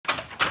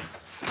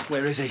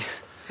Where is he?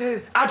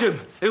 Who? Adam!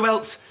 Who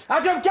else?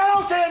 Adam, get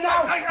out here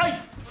now! Hey!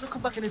 Want to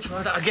come back in and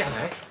try that again,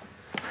 eh?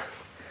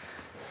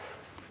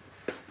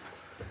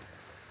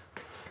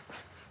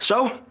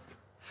 So?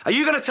 Are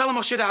you going to tell him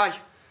or should I?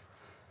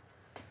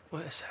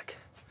 Wait a sec.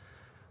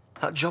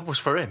 That job was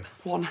for him.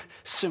 One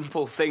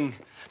simple thing.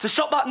 To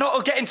stop that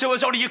nutter getting to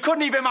us, only you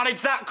couldn't even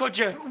manage that, could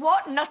you?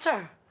 What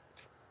nutter?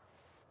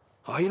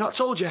 Oh, you not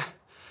told you?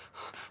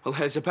 Well,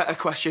 here's a better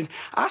question.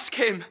 Ask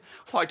him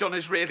why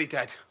Donna's really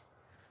dead.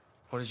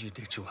 What did you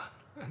do to her?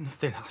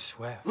 Nothing, I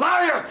swear.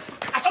 Liar!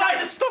 I tried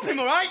to stop him,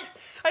 all right?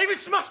 I even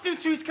smashed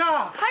into his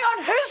car. Hang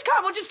on, whose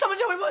car? Well, just someone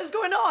tell me what is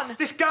going on.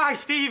 This guy,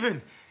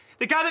 Stephen.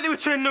 The guy that they were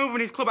turning over in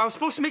his club, I was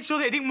supposed to make sure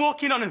that he didn't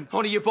walk in on him.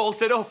 Only you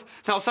bolted up.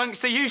 Now, thanks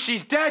to you,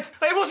 she's dead.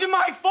 It wasn't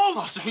my fault.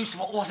 Oh, so whose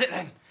fault was it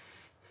then?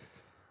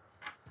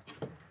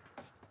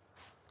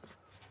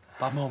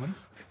 Bad moment.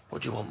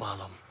 What do you want,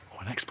 Marlon? Oh,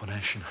 an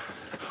explanation.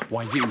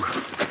 Why you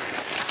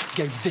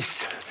gave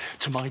this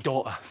to my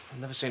daughter. I've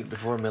never seen it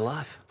before in my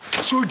life.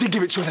 So who did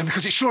give it to her then?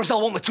 Because it sure as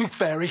hell want the tooth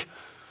fairy.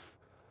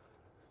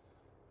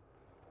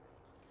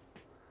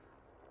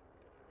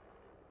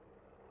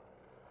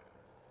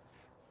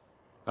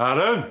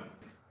 Adam?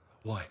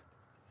 Why?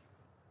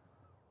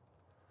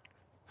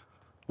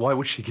 Why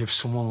would she give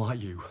someone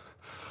like you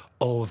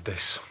all of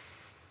this?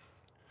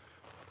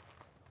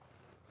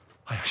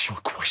 I ask you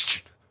a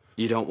question.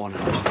 You don't want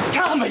to know.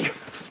 Tell me!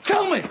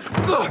 Tell me!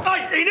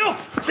 Hey,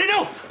 enough! It's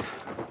enough!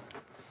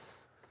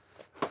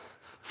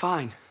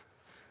 Fine.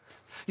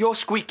 Your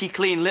squeaky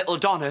clean little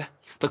Donna,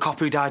 the cop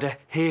who died a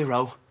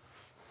hero,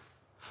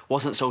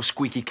 wasn't so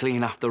squeaky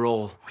clean after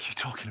all. What are you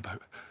talking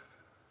about?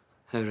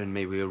 Her and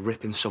me, we were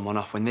ripping someone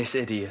off when this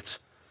idiot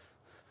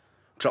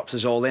dropped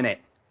us all in it.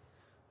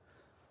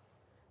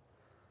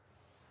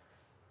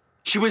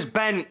 She was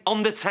bent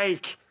on the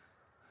take.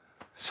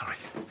 Sorry.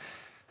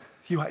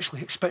 You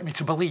actually expect me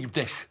to believe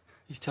this?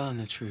 He's telling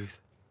the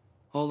truth.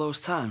 All those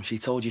times she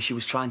told you she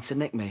was trying to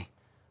nick me.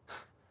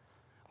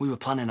 We were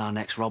planning our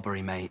next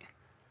robbery, mate.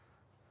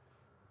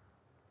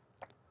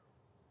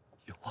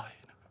 You're lying.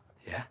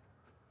 Yeah?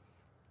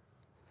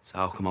 So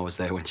how come I was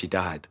there when she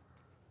died?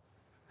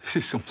 This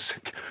is some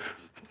sick,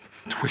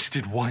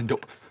 twisted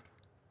wind-up.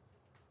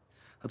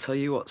 I'll tell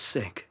you what's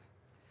sick.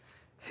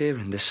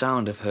 Hearing the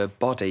sound of her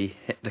body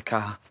hit the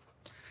car.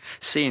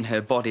 Seeing her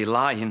body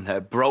lying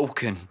there,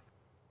 broken.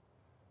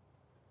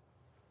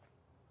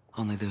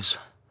 Only there's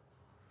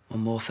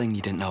one more thing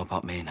you didn't know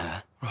about me and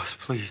her. Ross,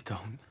 please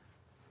don't.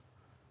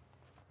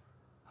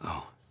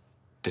 Oh,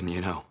 didn't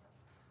you know?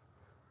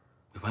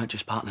 We weren't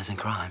just partners in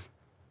crime.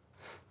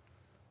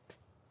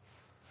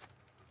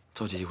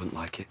 Told you you wouldn't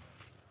like it.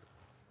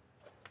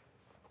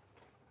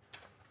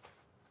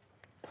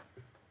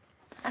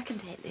 I can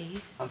take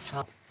these. I'm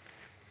fine.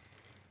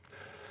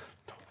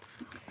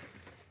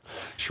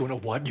 She want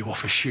to wipe you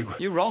off a shoe.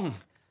 You're wrong.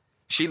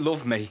 She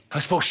loved me. I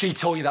suppose she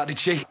told you that, did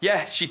she?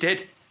 Yeah, she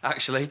did,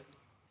 actually.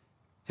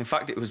 In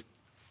fact, it was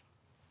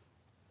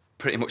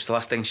pretty much the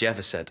last thing she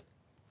ever said.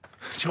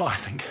 Do you know what I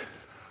think?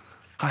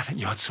 I think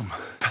you had some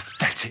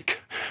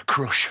pathetic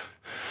crush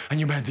and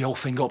you made the whole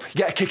thing up. You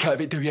get a kick out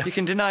of it, do you? You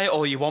can deny it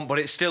all you want, but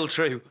it's still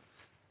true.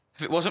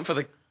 If it wasn't for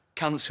the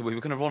cancer, we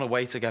were going to run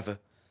away together.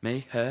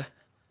 Me, her,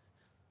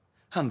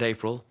 and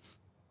April.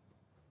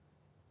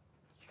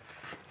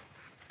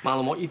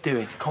 Marlon, what are you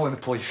doing? Calling the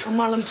police. Oh,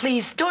 Marlon,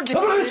 please, don't do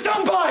I'm going to this.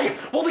 stand by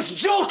while this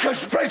joker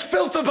spreads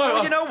filth about her.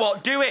 Well, you know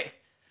what? Do it.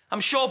 I'm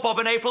sure Bob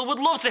and April would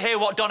love to hear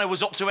what Donna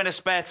was up to in her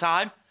spare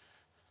time.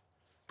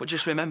 But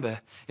just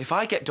remember, if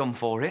I get done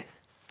for it,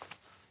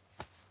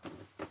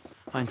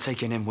 I'm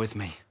taking him with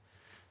me.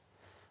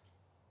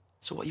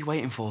 So what are you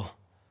waiting for?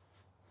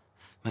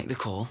 Make the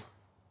call.